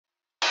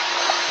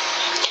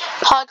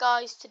Hi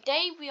guys,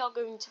 today we are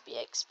going to be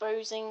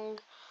exposing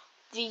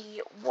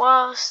the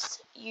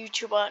worst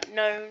YouTuber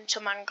known to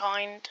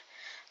mankind,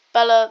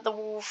 Bella the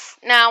Wolf.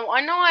 Now,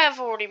 I know I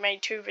have already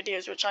made 2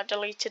 videos which I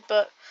deleted,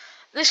 but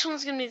this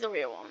one's going to be the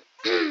real one.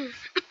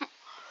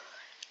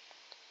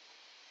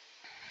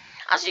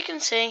 As you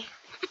can see,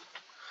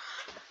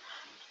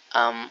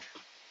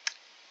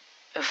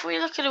 if we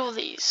look at all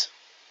these,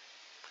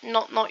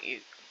 not you,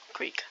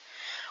 Greek,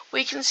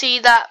 we can see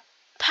that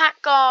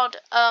Packard,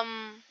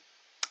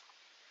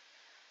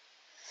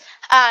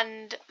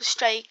 and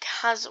Strake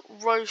has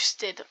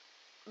roasted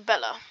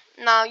Bella.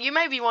 Now, you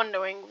may be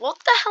wondering, what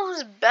the hell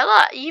has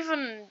Bella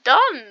even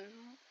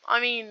done? I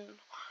mean,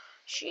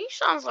 she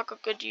sounds like a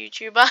good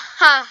YouTuber.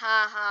 Ha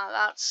ha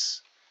ha,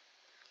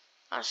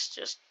 that's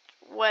just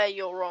where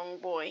you're wrong,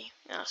 boy.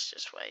 That's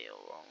just where you're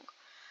wrong.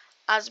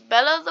 As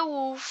Bella the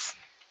Wolf,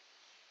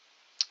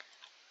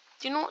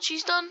 do you know what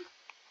she's done?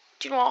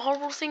 Do you know what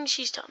horrible thing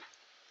she's done?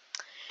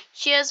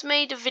 She has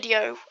made a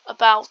video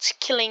about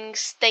killing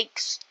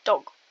Stake's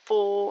dog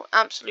for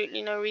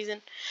absolutely no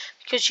reason,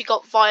 because she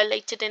got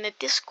violated in a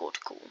Discord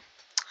call.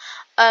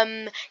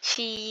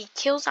 She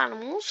kills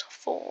animals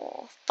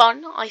for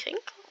fun, I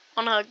think,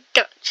 on her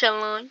gacha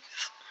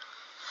life.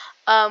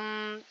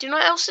 Do you know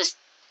what else this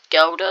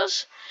girl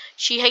does?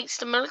 She hates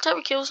the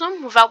military, kills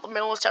them. Without the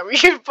military,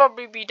 you'd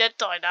probably be dead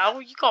by now.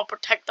 You can't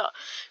protect that.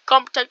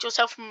 Can't protect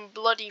yourself from a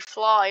bloody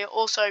fly.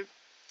 Also,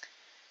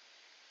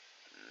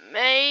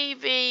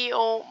 maybe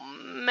or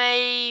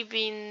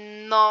maybe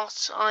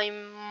not, I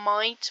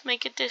might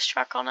make a diss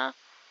track on her.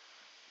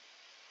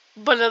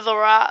 Bella the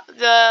rat.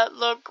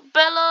 Look,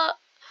 Bella,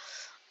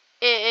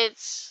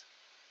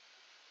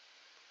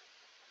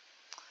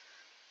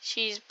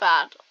 she's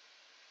bad.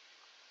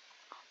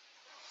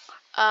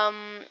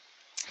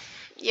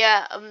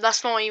 Yeah,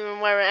 that's not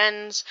even where it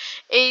ends.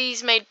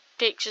 He's made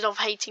pictures of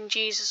hating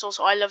Jesus.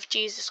 Also, I love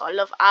Jesus, I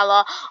love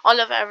Allah, I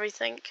love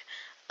everything.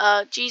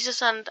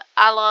 Jesus and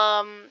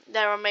Allah,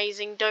 they're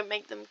amazing. Don't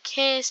make them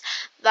kiss.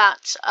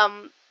 That's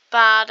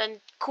bad.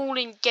 And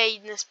calling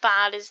gayness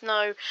bad is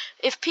no.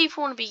 If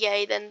people want to be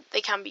gay, then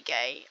they can be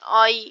gay.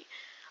 I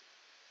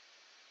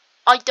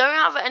don't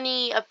have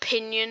any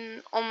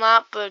opinion on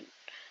that, but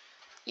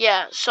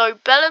yeah. So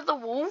Bella the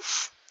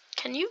Wolf,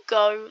 can you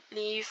go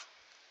leave?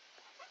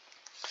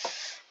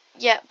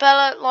 Yeah,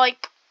 Bella,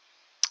 like,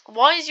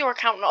 why is your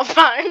account not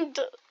banned?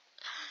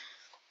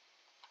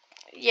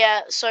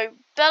 Yeah, so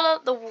Bella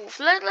the Wolf.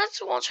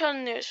 Let's watch her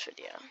newest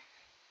video.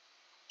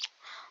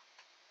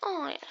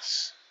 Oh,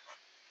 yes.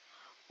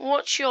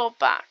 Watch your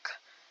back.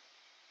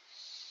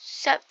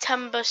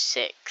 September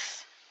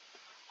 6th.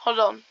 Hold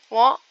on.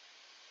 What?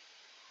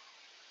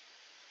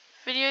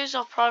 Videos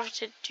are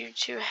privated due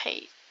to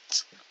hate.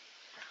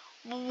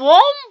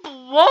 Womp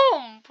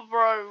womp,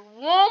 bro.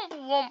 Womp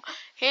womp.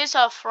 Here's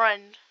her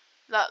friend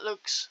that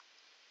looks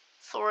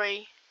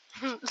 3.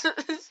 And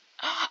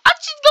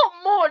she's got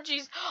more.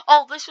 Jeez.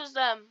 Oh, this was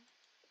them.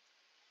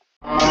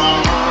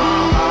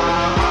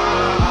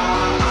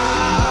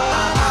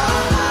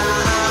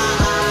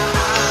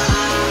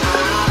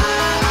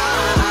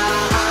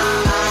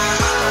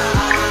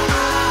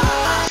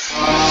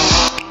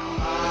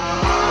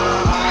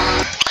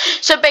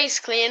 So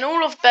basically, in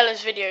all of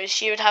Bella's videos,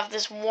 she would have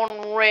this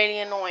one really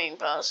annoying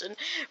person,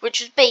 which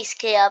was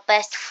basically her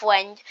best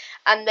friend,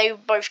 and they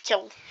would both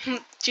kill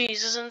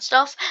Jesus and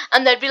stuff,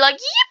 and they'd be like,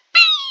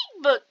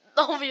 yippee! But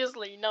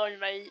obviously, no,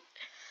 mate.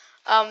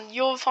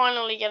 You're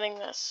finally getting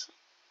this.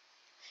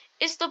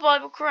 Is the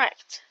Bible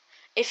correct?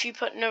 If you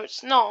put no,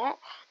 it's not,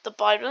 the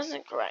Bible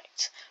isn't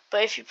correct.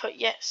 But if you put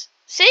yes,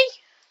 see?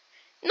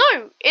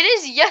 No, it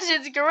is. Yes,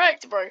 it's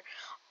correct, bro.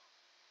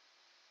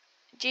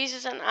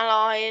 Jesus and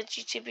Allah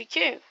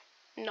LGBTQ.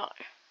 No.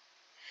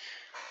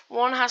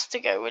 One has to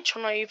go. Which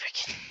one are you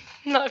picking?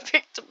 No, I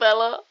picked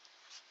Bella.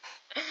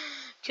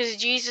 Because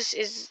Jesus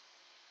is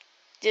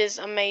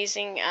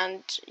amazing,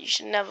 and you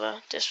should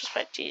never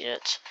disrespect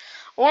Jesus.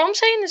 All I'm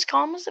saying is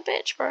Karma's a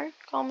bitch, bro.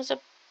 Karma's a...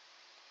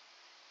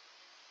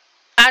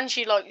 And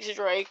she likes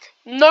Drake.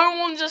 No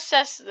one's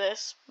assessed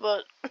this,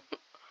 but...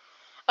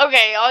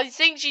 Okay, I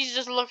think she's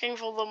just looking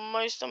for the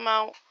most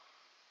amount...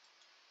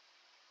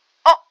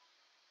 Oh!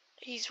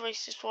 He's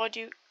racist, why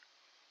do you...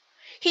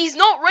 He's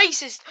not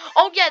racist.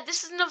 Oh yeah,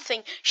 this is another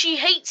thing. She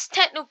hates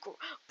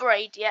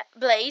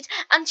Technoblade,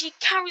 and she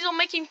carries on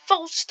making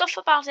false stuff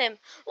about him.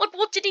 Like,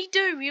 what did he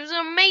do? He was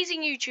an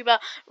amazing YouTuber.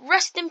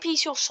 Rest in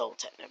peace, your soul,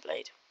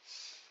 Technoblade.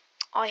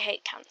 I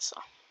hate cancer.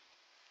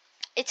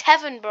 It's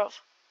heaven, bruv.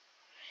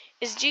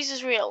 Is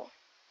Jesus real?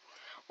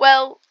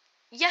 Well,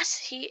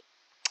 yes,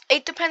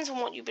 it depends on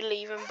what you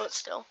believe in, but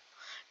still.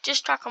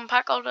 Just track on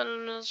Packard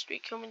and the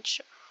street coming.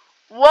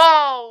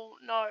 Whoa,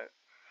 no.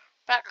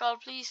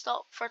 Packard, please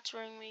stop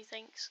threatening me,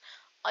 thanks.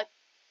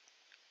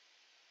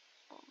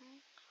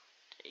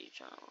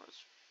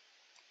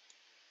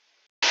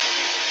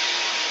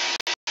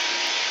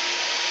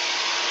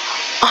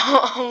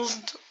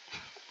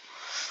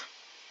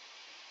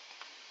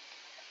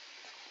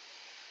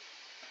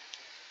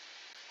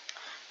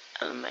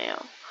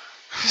 LMAO.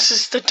 This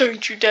is the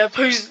don't you dare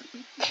post.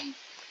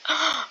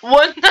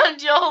 One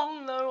and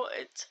you'll know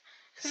it.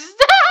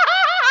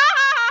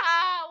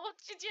 What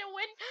did you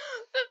win?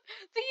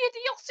 The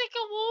idiotic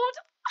award?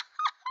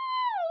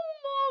 Oh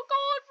my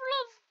god,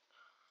 love.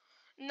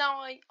 Now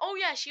oh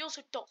yeah, she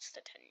also dots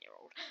the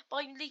 10-year-old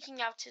by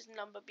leaking out his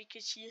number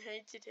because she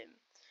hated him.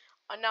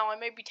 And now I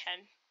may be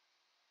 10,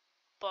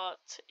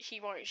 but she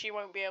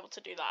won't be able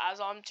to do that as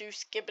I'm too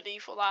skibbity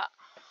for that.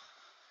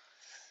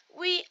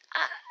 We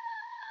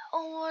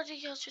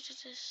already got to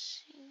the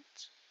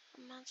seat.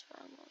 Amount of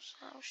animals,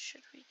 how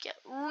should we get?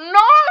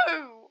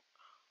 No!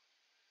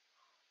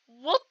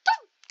 What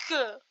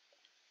the?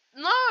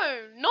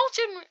 No, not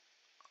in.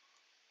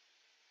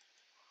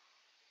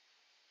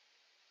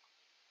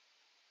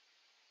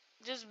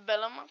 Just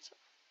Bella matter.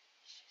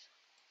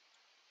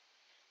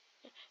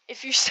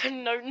 If you said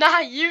no, nah,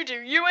 you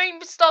do. You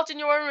ain't starting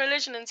your own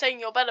religion and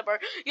saying you're better, bro.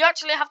 You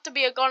actually have to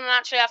be a god and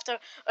actually have to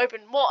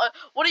open. What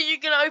are you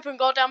gonna open?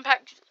 Goddamn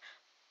pack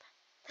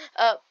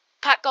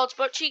God's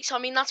butt cheeks. I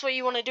mean, that's what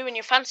you want to do in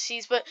your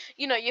fantasies, but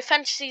you know your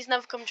fantasies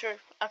never come true.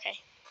 Okay,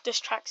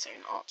 distract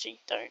soon, Archie.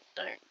 Don't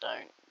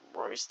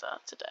roast her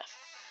to death.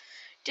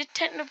 Did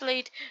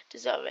Technoblade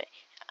deserve it?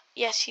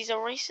 Yes, he's a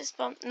racist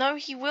bum. No,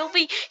 he will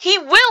be. He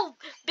will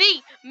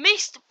be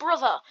missed,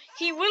 brother.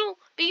 He will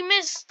be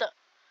missed.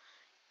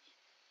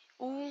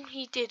 All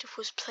he did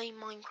was play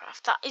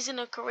Minecraft. That isn't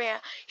a career.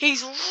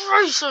 He's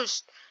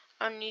racist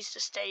and needs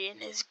to stay in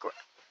his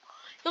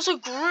He also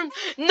groomed.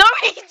 No,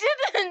 he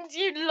didn't,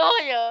 you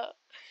liar.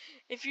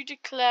 If you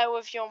declare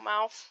with your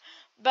mouth,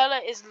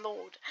 Bella is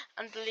Lord,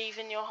 and believe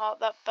in your heart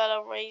that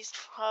Bella raised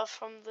her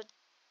from the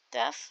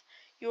death,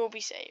 you will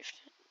be saved.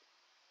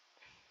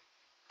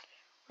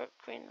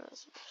 Queen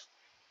Elizabeth.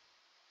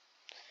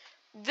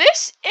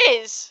 This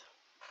is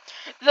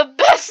the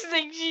best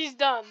thing she's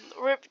done.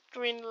 Rip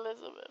Queen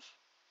Elizabeth.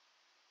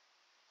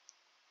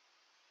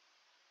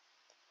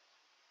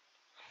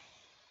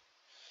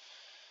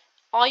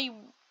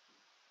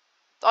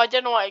 I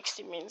don't know what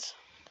XD means.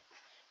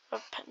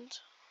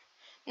 Repent.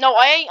 No,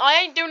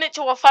 I ain't doing it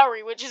to a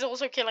furry, which is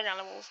also killing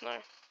animals.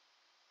 No,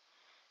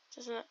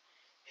 doesn't it?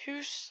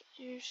 Who's?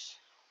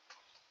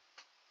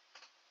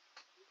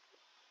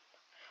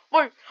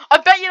 Whoa! I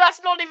bet you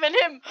that's not even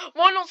him.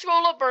 Why not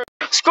scroll up, bro?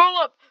 Scroll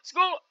up.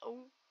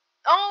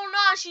 Oh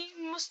nah, she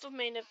must have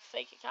made a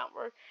fake account,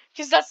 bro.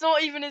 Because that's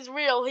not even his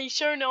real. He's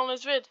shown it on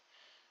his vid.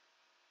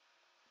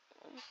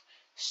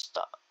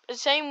 Stop.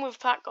 Same with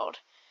Pat God.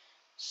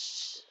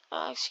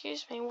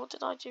 Excuse me, what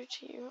did I do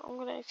to you? I'm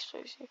gonna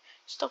expose you.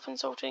 Stop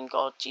insulting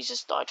God.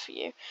 Jesus died for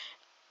you.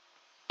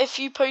 If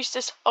you post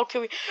this, I'll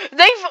kill you.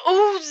 They've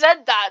all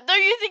said that.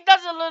 Don't you think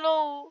that's a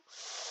little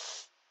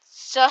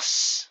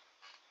sus,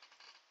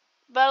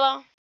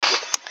 Bella?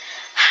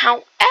 How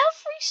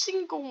every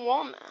single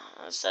one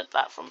has said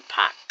that from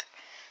Pack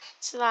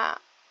to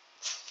that.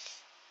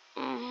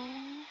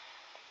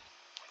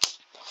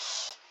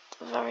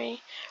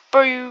 Very,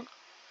 bro.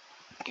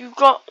 You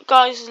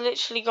guys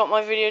literally got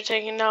my video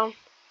taken down.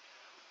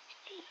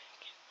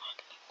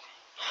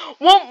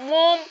 Womp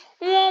womp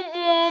womp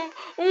womp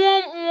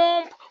womp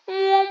womp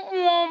womp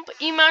womp.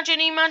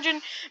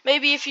 Imagine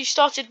maybe if you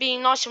started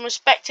being nice and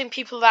respecting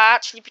people that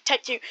actually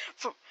protect you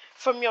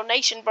from your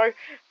nation, bro.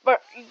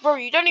 Bro,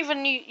 you don't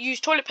even use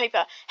toilet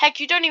paper. Heck,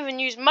 you don't even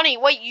use money.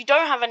 Wait, you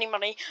don't have any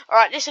money. All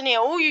right, listen here.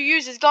 All you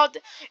use is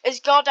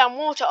goddamn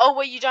water. Oh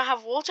wait, you don't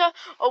have water?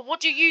 Or what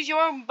do you use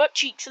your own butt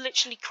cheek to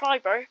literally cry,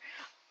 bro?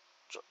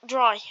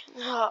 Dry.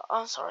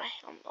 I'm sorry.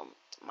 I'm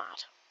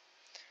mad.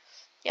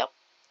 Yep.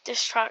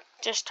 Diss track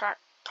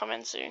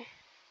coming soon.